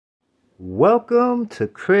Welcome to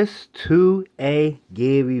Chris 2A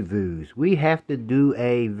Gear Reviews. We have to do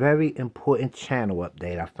a very important channel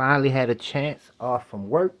update. I finally had a chance off from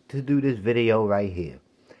work to do this video right here.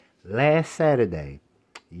 Last Saturday,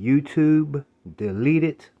 YouTube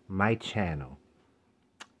deleted my channel.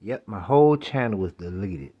 Yep, my whole channel was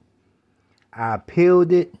deleted. I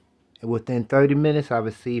appealed it, and within 30 minutes, I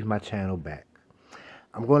received my channel back.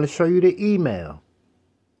 I'm going to show you the email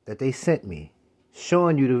that they sent me,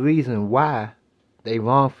 showing you the reason why they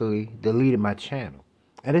wrongfully deleted my channel.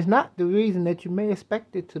 And it's not the reason that you may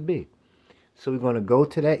expect it to be. So we're going to go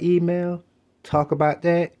to that email, talk about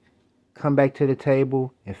that, come back to the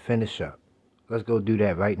table, and finish up. Let's go do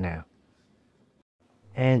that right now.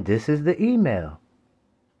 And this is the email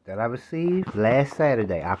that I received last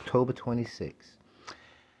Saturday, October 26th.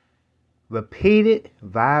 Repeated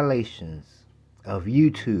violations of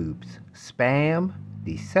YouTube's spam,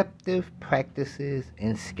 deceptive practices,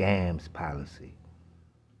 and scams policy.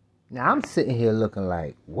 Now I'm sitting here looking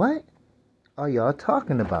like, what are y'all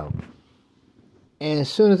talking about? And as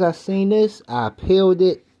soon as I seen this, I appealed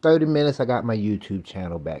it. 30 minutes, I got my YouTube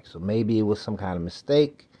channel back. So maybe it was some kind of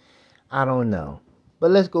mistake. I don't know. But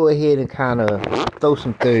let's go ahead and kind of throw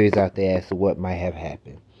some theories out there as to what might have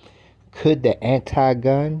happened. Could the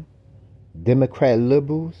anti-gun Democrat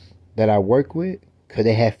liberals that I work with, could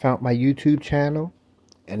they have found my YouTube channel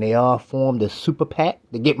and they all formed a super PAC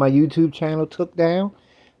to get my YouTube channel took down?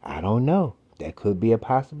 I don't know. That could be a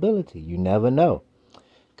possibility. You never know.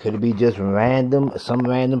 Could it be just some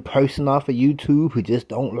random person off of YouTube who just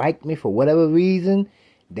don't like me for whatever reason?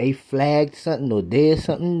 They flagged something or did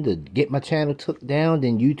something to get my channel took down.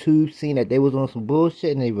 Then YouTube seen that they was on some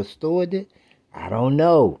bullshit and they restored it. I don't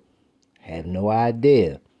know. Have no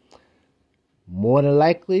idea. More than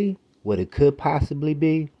likely, what it could possibly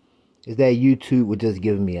be is that YouTube was just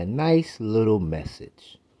giving me a nice little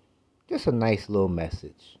message. Just a nice little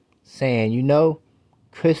message. Saying, you know,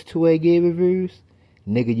 Chris 2A Gear Reviews,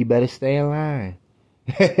 nigga, you better stay in line.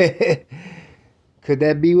 Could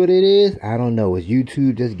that be what it is? I don't know. Is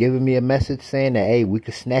YouTube just giving me a message saying that, hey, we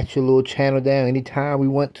could snatch your little channel down anytime we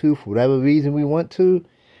want to, for whatever reason we want to?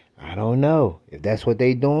 I don't know. If that's what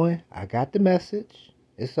they doing, I got the message.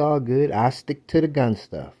 It's all good. I'll stick to the gun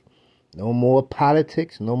stuff. No more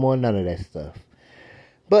politics, no more none of that stuff.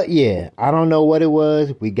 But yeah, I don't know what it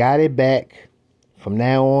was. We got it back. From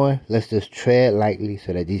now on, let's just tread lightly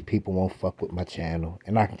so that these people won't fuck with my channel.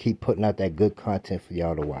 And I can keep putting out that good content for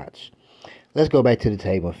y'all to watch. Let's go back to the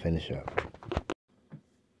table and finish up.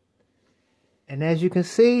 And as you can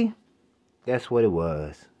see, that's what it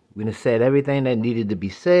was. We done said everything that needed to be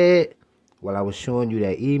said while I was showing you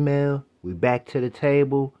that email. We back to the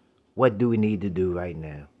table. What do we need to do right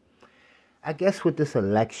now? I guess with this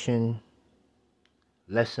election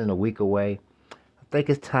less than a week away, I think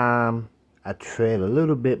it's time I tread a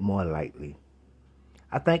little bit more lightly.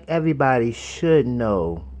 I think everybody should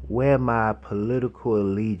know where my political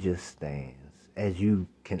allegiance stands, as you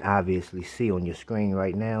can obviously see on your screen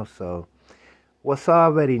right now. So what's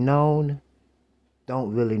already known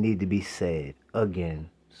don't really need to be said again.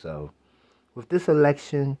 So with this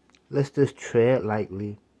election, let's just tread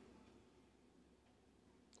lightly.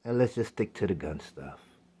 And let's just stick to the gun stuff.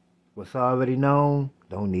 What's already known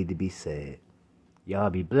don't need to be said. Y'all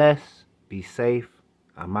be blessed. Be safe.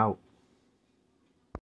 I'm out.